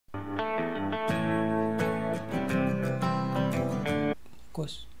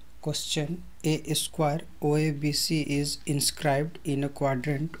Question: A square OABC is inscribed in a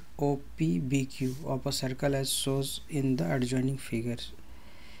quadrant OPBQ of a circle as shown in the adjoining figures.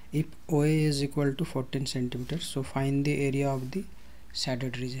 If OA is equal to 14 cm, so find the area of the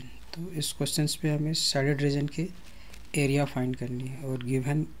shaded region. तो इस question पे हमें shaded region के area find करनी है और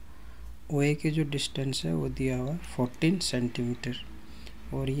given OA के जो डिस्टेंस है वो दिया हुआ 14 सेंटीमीटर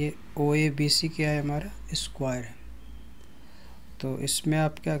और ये OABC क्या है, हमारा स्क्वायर है। तो इसमें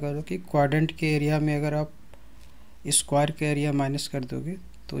आप क्या करो कि क्वाड्रेंट के एरिया में अगर आप स्क्वायर का एरिया माइनस कर दोगे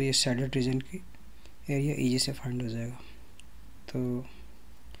तो ये शैडेड रीजन की एरिया इजी से फाइंड हो जाएगा। तो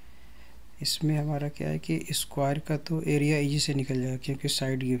इसमें हमारा क्या है कि स्क्वायर का तो एरिया इजी से निकल जाएगा क्योंकि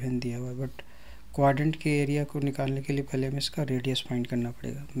साइड गिवन दिया हुआ है, बट क्वाड्रेंट के एरिया को निकालने के लिए पहले हमें इसका रेडियस फाइंड करना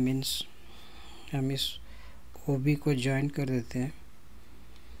पड़ेगा। मीन्स हम इस OB को ज्वाइन कर देते हैं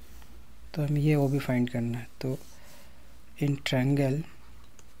तो हमें ये OB फाइंड करना है। तो in triangle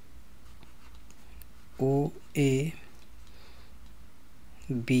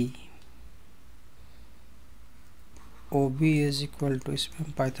OAB OB is equal to, इसमें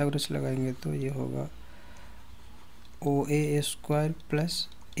हम पाइथागोरस लगाएंगे तो ये होगा OA square plus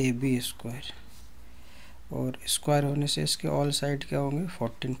AB square और स्क्वायर होने से इसके ऑल साइड क्या होंगे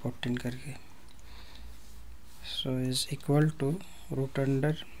 14 14 करके। So is equal to root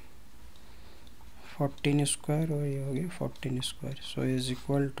under 14 square और ये हो गया 14 square. So is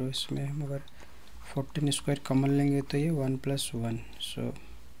equal to, इसमें हम अगर 14 स्क्वायर कॉमन लेंगे तो ये 1 + 1, सो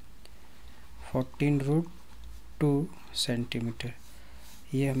 14√2 सेंटीमीटर।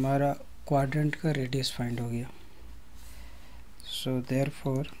 ये हमारा क्वाड्रेंट का रेडियस फाइंड हो गया। So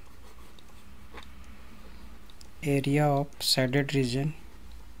therefore area of shaded reason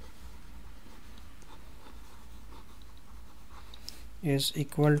is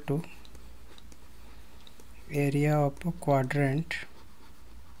equal to area of a quadrant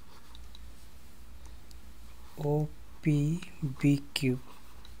OPBQ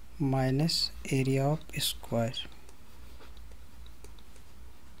minus area of square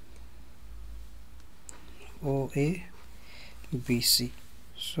OABC।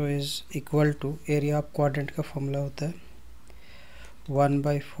 so is equal to area of quadrant का formula होता है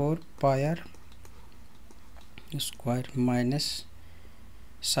 1/4 पाई r square minus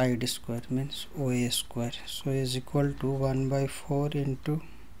side square means OA square. So is equal to 1/4 into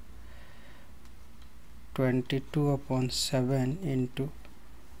 22/7 into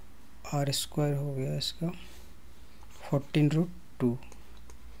r square हो गया इसका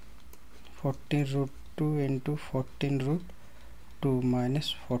 14√2 into 14√2 minus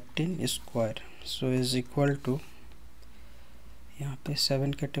 14 square. So is equal to, यहाँ पे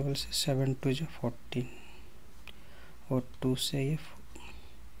 7 के table से 7 2 जो 14 और 2 से ये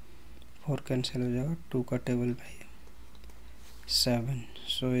 4 कैंसिल हो जाएगा, 2 का टेबल में 7।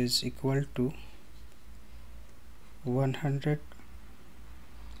 सो इज इक्वल टू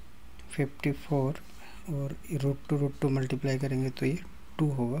 154 और √2 मल्टीप्लाई करेंगे तो ये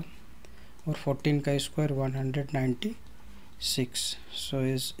 2 होगा और 14 का square 196। So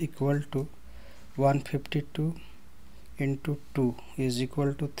is equal to 152 into 2 is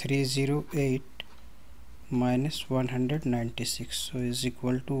equal to 308 minus 196, so is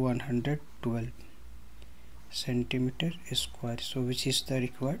equal to 112 centimeter square. So which is the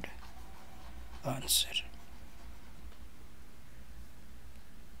required answer.